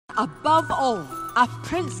Above all, a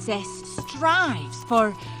princess strives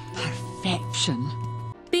for perfection.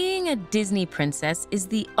 Being a Disney princess is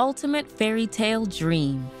the ultimate fairy tale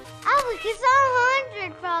dream. I would kiss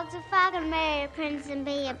 100 frogs if I could marry a prince and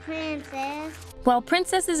be a princess. While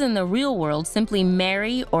princesses in the real world simply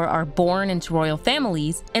marry or are born into royal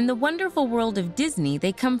families, in the wonderful world of Disney,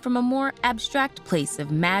 they come from a more abstract place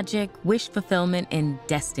of magic, wish fulfillment, and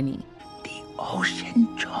destiny. The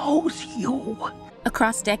ocean chose you.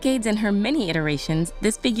 Across decades and her many iterations,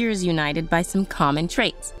 this figure is united by some common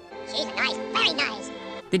traits. She's nice, very nice.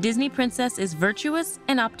 The Disney princess is virtuous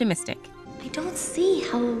and optimistic. I don't see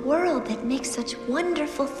how a world that makes such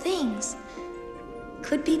wonderful things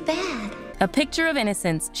could be bad. A picture of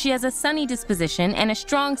innocence, she has a sunny disposition and a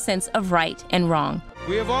strong sense of right and wrong.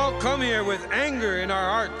 We have all come here with anger in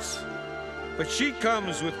our hearts, but she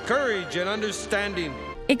comes with courage and understanding.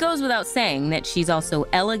 It goes without saying that she's also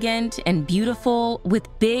elegant and beautiful with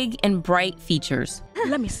big and bright features.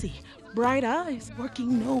 Let me see. Bright eyes,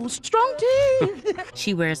 working nose, strong teeth.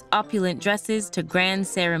 She wears opulent dresses to grand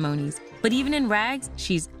ceremonies, but even in rags,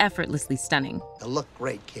 she's effortlessly stunning. You look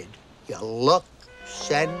great, kid. You look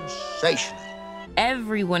sensational.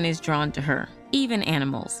 Everyone is drawn to her, even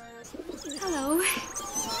animals. Hello.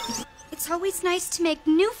 It's always nice to make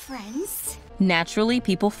new friends. Naturally,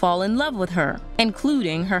 people fall in love with her,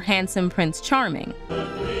 including her handsome Prince Charming.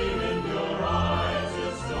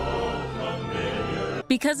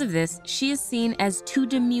 Because of this, she is seen as too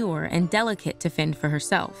demure and delicate to fend for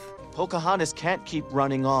herself. Pocahontas can't keep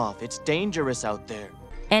running off. It's dangerous out there.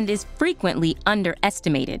 And is frequently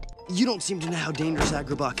underestimated. You don't seem to know how dangerous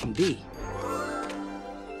Agrabah can be.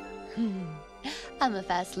 I'm a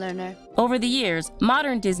fast learner. Over the years,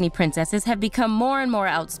 modern Disney princesses have become more and more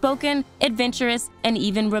outspoken, adventurous, and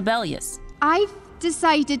even rebellious. I've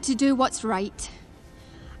decided to do what's right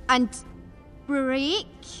and break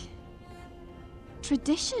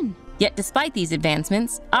tradition. Yet despite these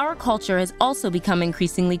advancements, our culture has also become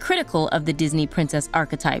increasingly critical of the Disney princess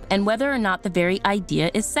archetype and whether or not the very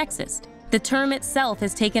idea is sexist. The term itself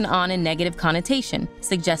has taken on a negative connotation,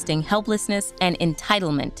 suggesting helplessness and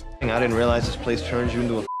entitlement. I didn't realize this place turns you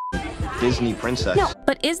into a Disney princess. No,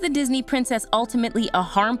 but is the Disney princess ultimately a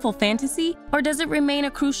harmful fantasy, or does it remain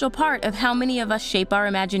a crucial part of how many of us shape our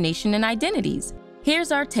imagination and identities?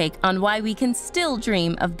 Here's our take on why we can still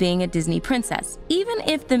dream of being a Disney princess, even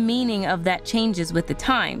if the meaning of that changes with the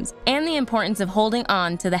times, and the importance of holding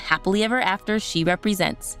on to the happily ever after she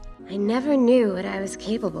represents. I never knew what I was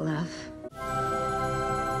capable of.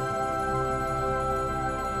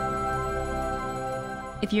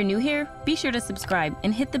 If you're new here, be sure to subscribe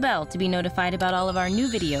and hit the bell to be notified about all of our new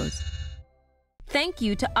videos. Thank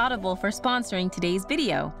you to Audible for sponsoring today's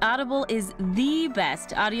video. Audible is the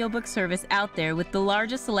best audiobook service out there with the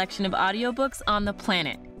largest selection of audiobooks on the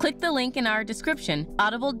planet. Click the link in our description,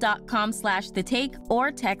 audible.com/thetake,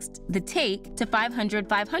 or text The Take to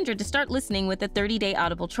 500-500 to start listening with a 30-day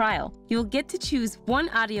Audible trial. You'll get to choose one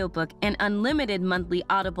audiobook and unlimited monthly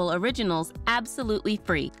Audible originals absolutely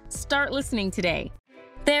free. Start listening today.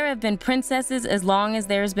 There have been princesses as long as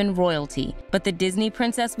there's been royalty, but the Disney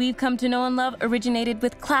princess we've come to know and love originated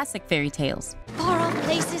with classic fairy tales. Far-off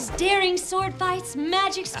places, daring sword fights,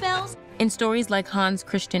 magic spells. In stories like Hans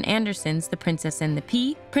Christian Andersen's The Princess and the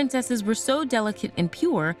Pea, princesses were so delicate and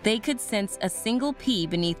pure, they could sense a single pea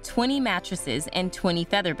beneath 20 mattresses and 20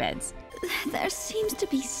 feather beds. There seems to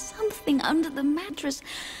be something under the mattress.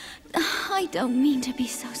 I don't mean to be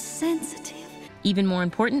so sensitive. Even more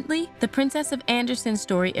importantly, the Princess of Andersen's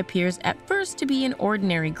story appears at first to be an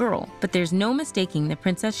ordinary girl, but there's no mistaking the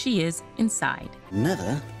princess she is inside.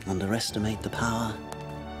 Never underestimate the power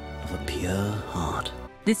of a pure heart.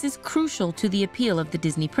 This is crucial to the appeal of the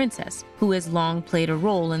Disney princess, who has long played a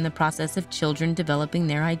role in the process of children developing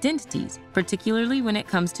their identities, particularly when it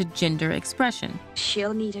comes to gender expression.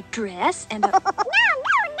 She'll need a dress and a... No,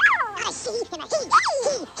 a she and a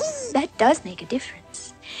he. That does make a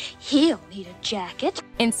difference. He'll need a jacket.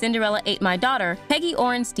 In Cinderella Ate My Daughter, Peggy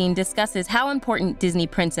Orenstein discusses how important Disney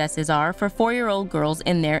princesses are for 4-year-old girls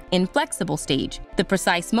in their inflexible stage, the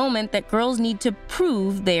precise moment that girls need to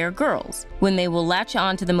prove they are girls, when they will latch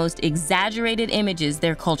on to the most exaggerated images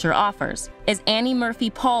their culture offers. As Annie Murphy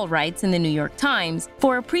Paul writes in the New York Times,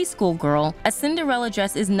 for a preschool girl, a Cinderella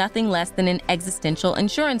dress is nothing less than an existential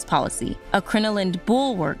insurance policy, a crinolined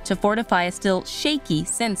bulwark to fortify a still shaky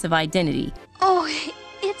sense of identity. Oh,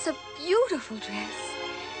 it's a beautiful dress.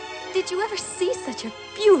 Did you ever see such a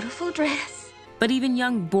beautiful dress? but even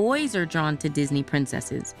young boys are drawn to Disney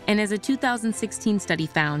princesses. And as a 2016 study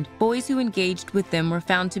found, boys who engaged with them were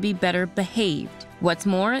found to be better behaved. What's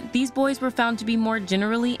more, these boys were found to be more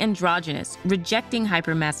generally androgynous, rejecting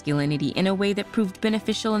hypermasculinity in a way that proved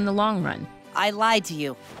beneficial in the long run. I lied to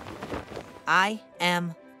you. I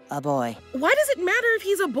am a boy. Why does it matter if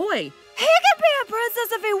he's a boy? He can be a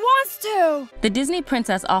princess if he wants to! The Disney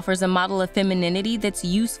princess offers a model of femininity that's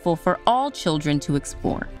useful for all children to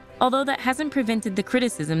explore. Although that hasn't prevented the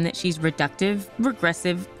criticism that she's reductive,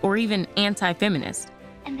 regressive, or even anti-feminist.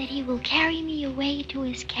 And that he will carry me away to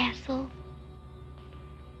his castle,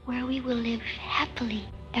 where we will live happily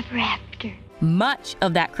ever after. Much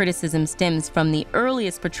of that criticism stems from the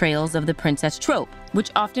earliest portrayals of the princess trope,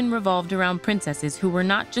 which often revolved around princesses who were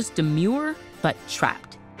not just demure, but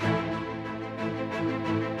trapped.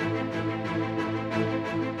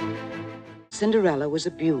 Cinderella was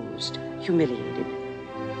abused, humiliated,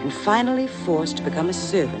 and finally forced to become a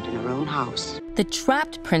servant in her own house. The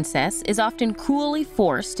trapped princess is often cruelly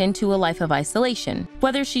forced into a life of isolation.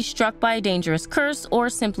 Whether she's struck by a dangerous curse or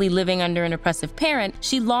simply living under an oppressive parent,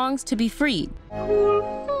 she longs to be freed.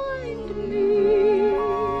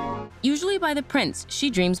 Usually by the prince she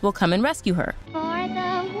dreams will come and rescue her.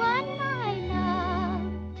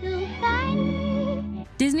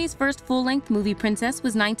 Disney's first full-length movie princess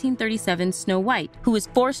was 1937's Snow White, who was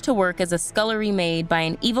forced to work as a scullery maid by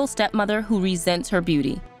an evil stepmother who resents her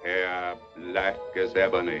beauty. Hair black as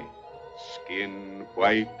ebony, skin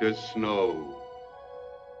white as snow.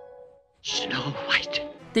 Snow White.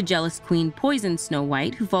 The jealous queen poisons Snow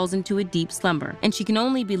White, who falls into a deep slumber, and she can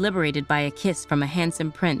only be liberated by a kiss from a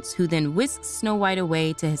handsome prince, who then whisks Snow White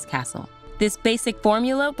away to his castle. This basic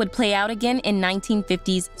formula would play out again in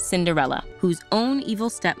 1950's Cinderella, whose own evil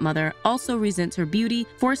stepmother also resents her beauty,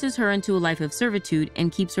 forces her into a life of servitude,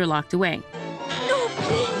 and keeps her locked away. No,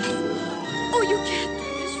 please! Oh, you can't do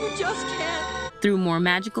this, you just can't! Through more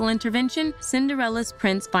magical intervention, Cinderella's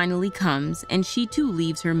prince finally comes, and she too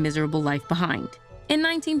leaves her miserable life behind. In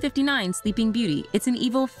 1959's Sleeping Beauty, it's an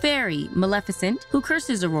evil fairy, Maleficent, who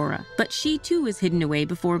curses Aurora, but she too is hidden away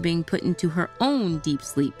before being put into her own deep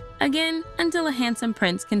sleep. Again, until a handsome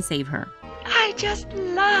prince can save her. I just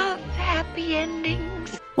love happy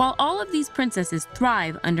endings. While all of these princesses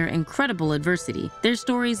thrive under incredible adversity, their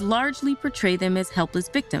stories largely portray them as helpless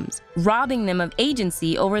victims, robbing them of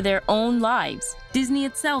agency over their own lives. Disney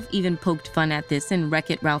itself even poked fun at this in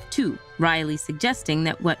Wreck-It Ralph 2, wryly suggesting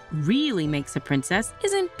that what really makes a princess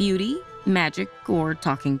isn't beauty, magic, or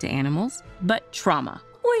talking to animals, but trauma.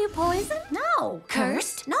 Were you poisoned? No.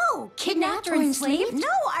 Cursed? No. Kidnapped or enslaved? No.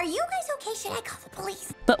 Are you guys okay? Should I call the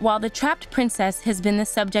police? But while the trapped princess has been the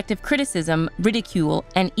subject of criticism, ridicule,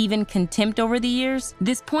 and even contempt over the years,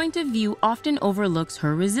 this point of view often overlooks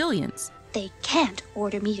her resilience. They can't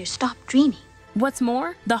order me to stop dreaming. What's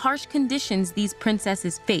more, the harsh conditions these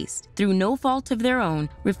princesses faced, through no fault of their own,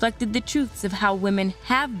 reflected the truths of how women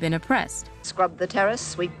have been oppressed. Scrub the terrace,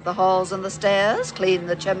 sweep the halls and the stairs, clean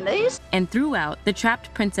the chimneys. And throughout, the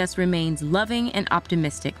trapped princess remains loving and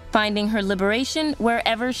optimistic, finding her liberation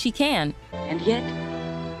wherever she can. And yet,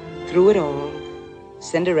 through it all,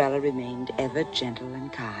 Cinderella remained ever gentle and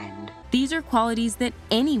kind. These are qualities that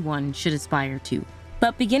anyone should aspire to.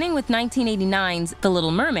 But beginning with 1989's The Little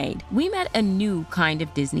Mermaid, we met a new kind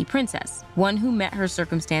of Disney princess, one who met her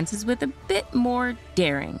circumstances with a bit more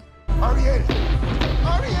daring. Ariel!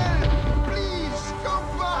 Ariel! Please,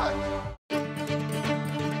 come back!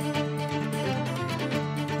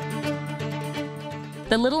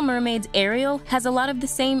 The Little Mermaid's Ariel has a lot of the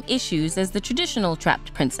same issues as the traditional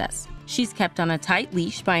trapped princess. She's kept on a tight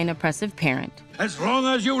leash by an oppressive parent. As long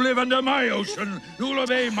as you live under my ocean, you'll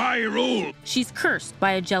obey my rule. She's cursed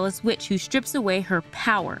by a jealous witch who strips away her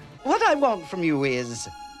power. What I want from you is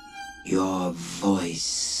your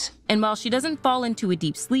voice. And while she doesn't fall into a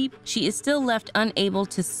deep sleep, she is still left unable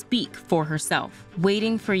to speak for herself,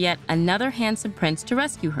 waiting for yet another handsome prince to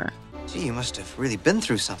rescue her. Gee, you must have really been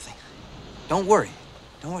through something. Don't worry,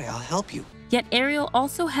 I'll help you. Yet Ariel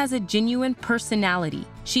also has a genuine personality.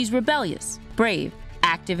 She's rebellious, brave,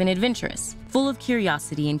 active and adventurous, full of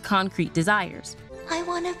curiosity and concrete desires. I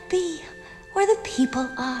want to be where the people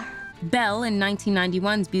are. Belle in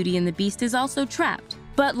 1991's Beauty and the Beast is also trapped.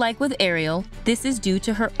 But like with Ariel, this is due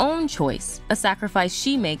to her own choice, a sacrifice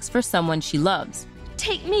she makes for someone she loves.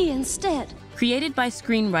 Take me instead. Created by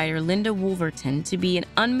screenwriter Linda Wolverton to be an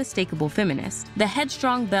unmistakable feminist, the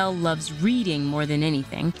headstrong Belle loves reading more than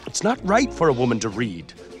anything. It's not right for a woman to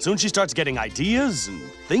read. Soon she starts getting ideas and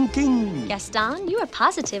thinking. Gaston, you are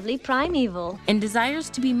positively primeval. And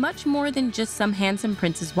desires to be much more than just some handsome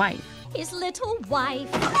prince's wife. His little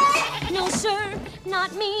wife. No, sir,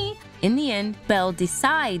 not me. In the end, Belle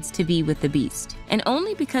decides to be with the Beast, and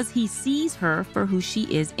only because he sees her for who she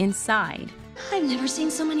is inside. I've never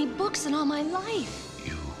seen so many books in all my life.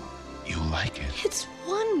 You like it? It's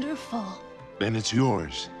wonderful. Then it's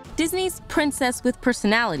yours. Disney's princess with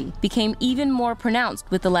personality became even more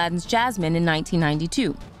pronounced with Aladdin's Jasmine in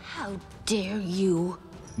 1992. How dare you?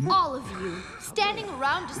 All of you, standing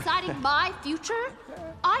around deciding my future?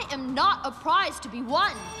 I am not a prize to be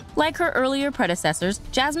won. Like her earlier predecessors,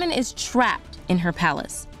 Jasmine is trapped in her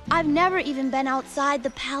palace. I've never even been outside the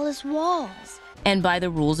palace walls. And by the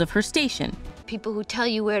rules of her station. People who tell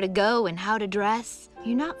you where to go and how to dress.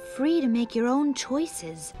 You're not free to make your own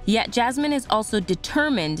choices. Yet Jasmine is also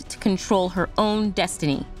determined to control her own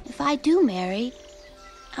destiny. If I do marry,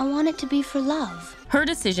 I want it to be for love. Her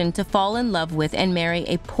decision to fall in love with and marry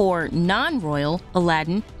a poor, non-royal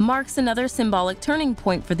Aladdin marks another symbolic turning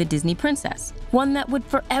point for the Disney princess, one that would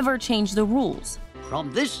forever change the rules.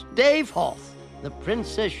 From this day forth, the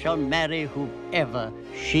princess shall marry whoever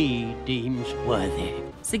she deems worthy.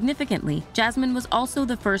 Significantly, Jasmine was also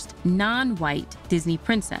the first non-white Disney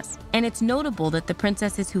princess, and it's notable that the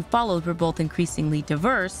princesses who followed were both increasingly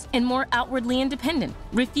diverse and more outwardly independent,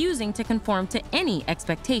 refusing to conform to any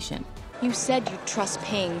expectation. You said you'd trust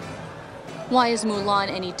Ping. Why is Mulan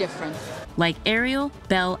any different? Like Ariel,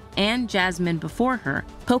 Belle, and Jasmine before her,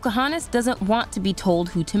 Pocahontas doesn't want to be told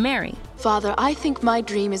who to marry. Father, I think my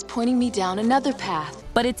dream is pointing me down another path.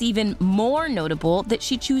 But it's even more notable that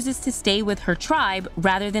she chooses to stay with her tribe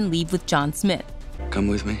rather than leave with John Smith. Come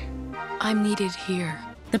with me. I'm needed here.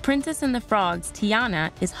 The Princess and the Frog's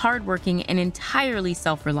Tiana is hardworking and entirely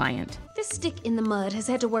self-reliant. This stick in the mud has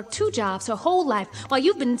had to work 2 jobs her whole life while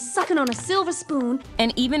you've been sucking on a silver spoon.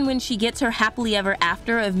 And even when she gets her happily ever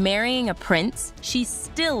after of marrying a prince, she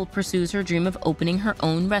still pursues her dream of opening her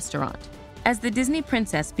own restaurant. As the Disney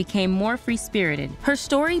princess became more free-spirited, her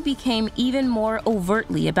story became even more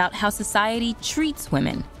overtly about how society treats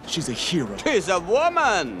women. She's a hero. She's a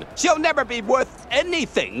woman! She'll never be worth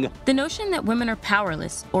anything! The notion that women are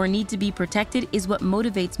powerless or need to be protected is what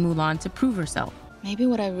motivates Mulan to prove herself. Maybe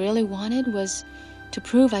what I really wanted was to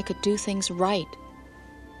prove I could do things right.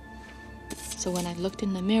 So when I looked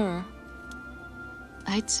in the mirror,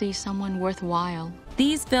 I'd see someone worthwhile.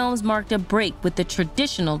 These films marked a break with the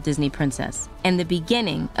traditional Disney princess and the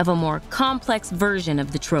beginning of a more complex version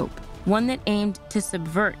of the trope, one that aimed to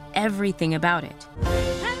subvert everything about it.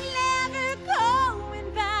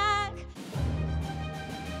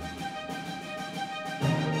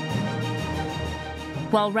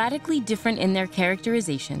 While radically different in their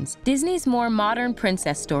characterizations, Disney's more modern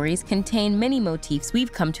princess stories contain many motifs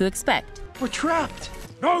we've come to expect. We're trapped.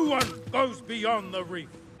 No one goes beyond the reef.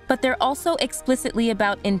 But they're also explicitly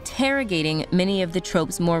about interrogating many of the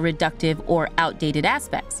trope's more reductive or outdated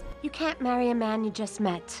aspects. You can't marry a man you just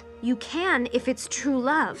met. You can if it's true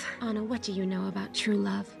love. Anna, what do you know about true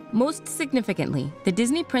love? Most significantly, the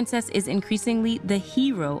Disney princess is increasingly the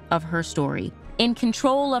hero of her story, in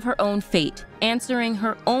control of her own fate, answering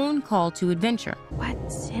her own call to adventure.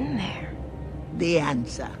 What's in there? The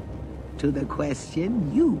answer to the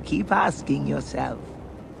question you keep asking yourself.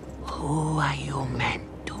 Who are you meant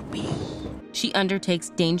to be? She undertakes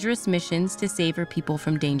dangerous missions to save her people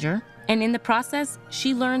from danger, and in the process,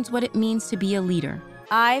 she learns what it means to be a leader.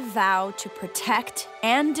 I vow to protect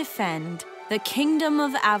and defend the Kingdom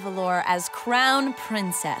of Avalor as Crown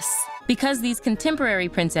Princess. Because these contemporary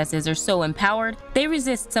princesses are so empowered, they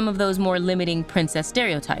resist some of those more limiting princess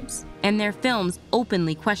stereotypes, and their films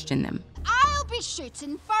openly question them. I'll be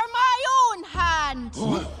shooting for my own hand!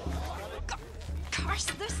 Curse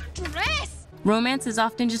this dress! Romance is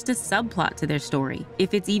often just a subplot to their story,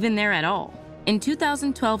 if it's even there at all. In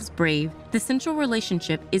 2012's Brave, the central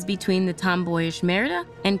relationship is between the tomboyish Merida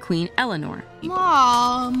and Queen Eleanor.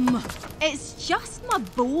 Mom, it's just my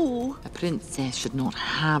bow. A princess should not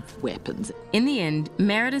have weapons. In the end,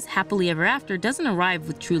 Merida's happily ever after doesn't arrive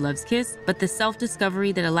with true love's kiss, but the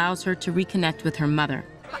self-discovery that allows her to reconnect with her mother.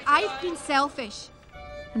 But I've been selfish.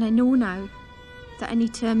 And I know now that I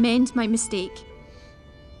need to amend my mistake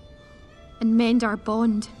and mend our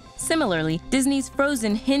bond. Similarly, Disney's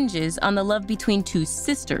Frozen hinges on the love between two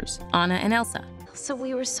sisters, Anna and Elsa. So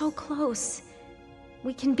we were so close.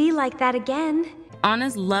 We can be like that again.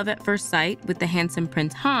 Anna's love at first sight with the handsome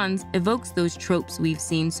Prince Hans evokes those tropes we've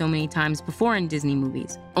seen so many times before in Disney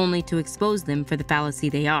movies, only to expose them for the fallacy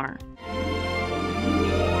they are.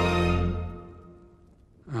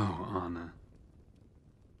 Oh, Anna.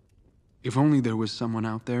 If only there was someone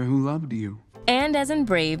out there who loved you. And as in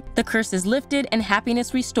Brave, the curse is lifted and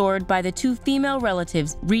happiness restored by the two female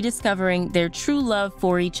relatives rediscovering their true love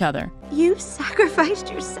for each other. You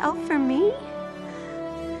sacrificed yourself for me?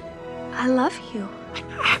 I love you.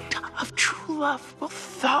 Of true love will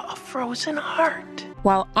thaw a frozen heart.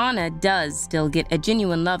 While Anna does still get a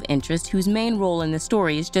genuine love interest whose main role in the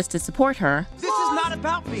story is just to support her, This is not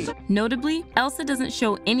about me. notably, Elsa doesn't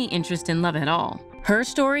show any interest in love at all. Her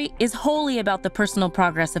story is wholly about the personal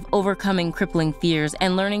progress of overcoming crippling fears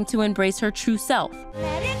and learning to embrace her true self.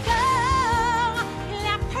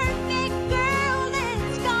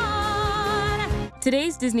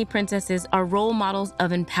 Today's Disney princesses are role models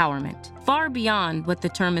of empowerment, far beyond what the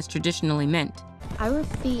term is traditionally meant. Our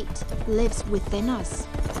fate lives within us.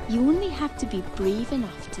 You only have to be brave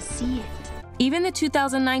enough to see it. Even the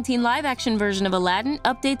 2019 live-action version of Aladdin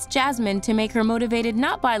updates Jasmine to make her motivated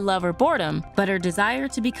not by love or boredom, but her desire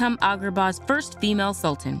to become Agrabah's first female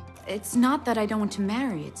sultan. It's not that I don't want to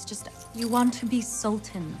marry, it's just you want to be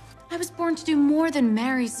sultan. I was born to do more than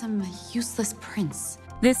marry some useless prince.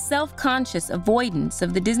 This self-conscious avoidance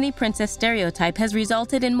of the Disney princess stereotype has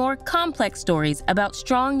resulted in more complex stories about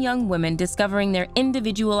strong young women discovering their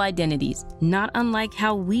individual identities, not unlike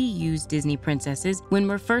how we use Disney princesses when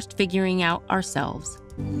we're first figuring out ourselves.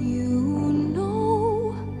 You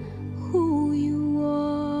know who you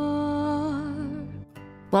are.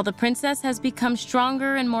 While the princess has become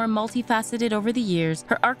stronger and more multifaceted over the years,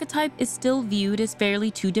 her archetype is still viewed as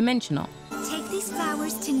fairly two-dimensional. Take these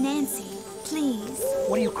flowers to Nancy, please.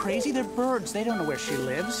 What are you, crazy? They're birds. They don't know where she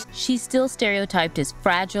lives. She's still stereotyped as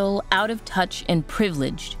fragile, out of touch, and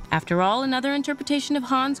privileged. After all, another interpretation of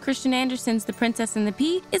Hans Christian Andersen's The Princess and the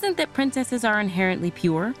Pea isn't that princesses are inherently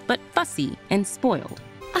pure, but fussy and spoiled.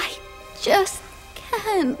 I just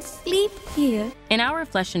can't sleep here. In our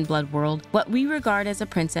flesh and blood world, what we regard as a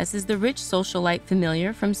princess is the rich socialite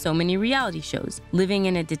familiar from so many reality shows, living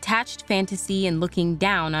in a detached fantasy and looking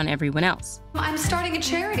down on everyone else. I'm starting a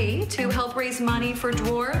charity to help raise money for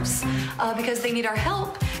dwarves because they need our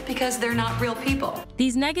help because they're not real people.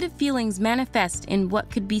 These negative feelings manifest in what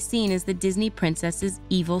could be seen as the Disney princess's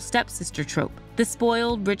evil stepsister trope. The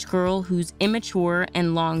spoiled rich girl who's immature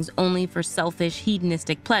and longs only for selfish,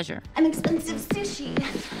 hedonistic pleasure. I'm expensive sushi.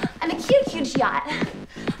 I'm a cute yacht.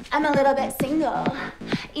 I'm a little bit single,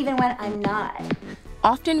 even when I'm not.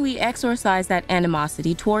 Often we exorcise that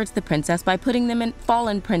animosity towards the princess by putting them in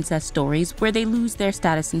fallen princess stories where they lose their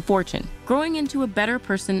status and fortune, growing into a better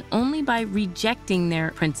person only by rejecting their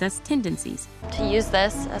princess tendencies. To use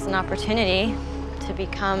this as an opportunity to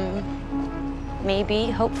become, maybe,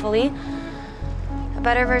 hopefully, a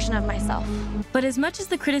better version of myself. But as much as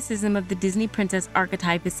the criticism of the Disney princess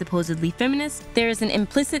archetype is supposedly feminist, there is an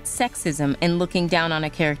implicit sexism in looking down on a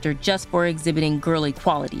character just for exhibiting girly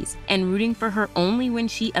qualities, and rooting for her only when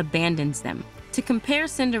she abandons them. To compare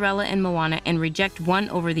Cinderella and Moana and reject one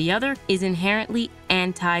over the other is inherently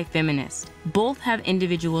anti-feminist. Both have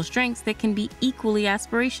individual strengths that can be equally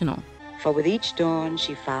aspirational. For with each dawn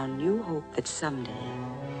she found new hope that someday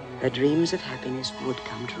her dreams of happiness would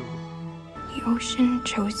come true. The ocean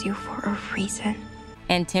chose you for a reason.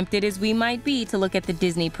 And tempted as we might be to look at the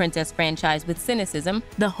Disney princess franchise with cynicism,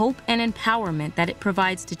 the hope and empowerment that it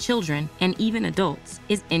provides to children and even adults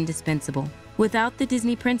is indispensable. Without the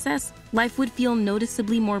Disney princess, life would feel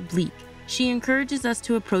noticeably more bleak. She encourages us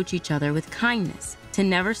to approach each other with kindness, to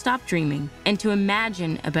never stop dreaming, and to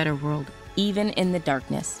imagine a better world, even in the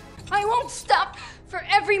darkness. I won't stop. For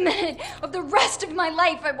every minute of the rest of my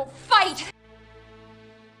life, I will fight.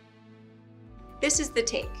 This is The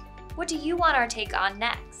Take. What do you want our take on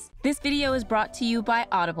next? This video is brought to you by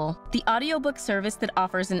Audible, the audiobook service that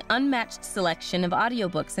offers an unmatched selection of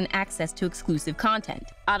audiobooks and access to exclusive content.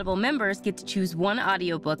 Audible members get to choose one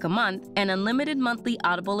audiobook a month and unlimited monthly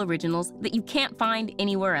Audible originals that you can't find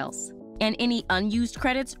anywhere else. And any unused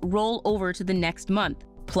credits roll over to the next month.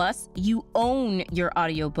 Plus, you own your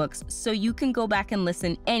audiobooks, so you can go back and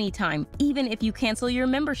listen anytime, even if you cancel your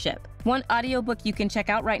membership. One audiobook you can check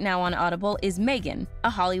out right now on Audible is Megan, a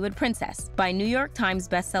Hollywood Princess, by New York Times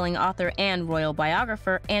bestselling author and royal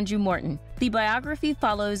biographer Andrew Morton. The biography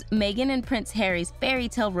follows Meghan and Prince Harry's fairy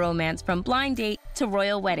tale romance from blind date to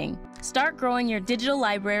royal wedding. Start growing your digital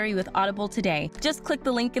library with Audible today. Just click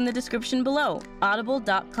the link in the description below,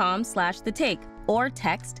 audible.com/thetake, or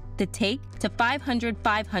text The Take to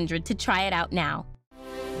 500-500 to try it out now.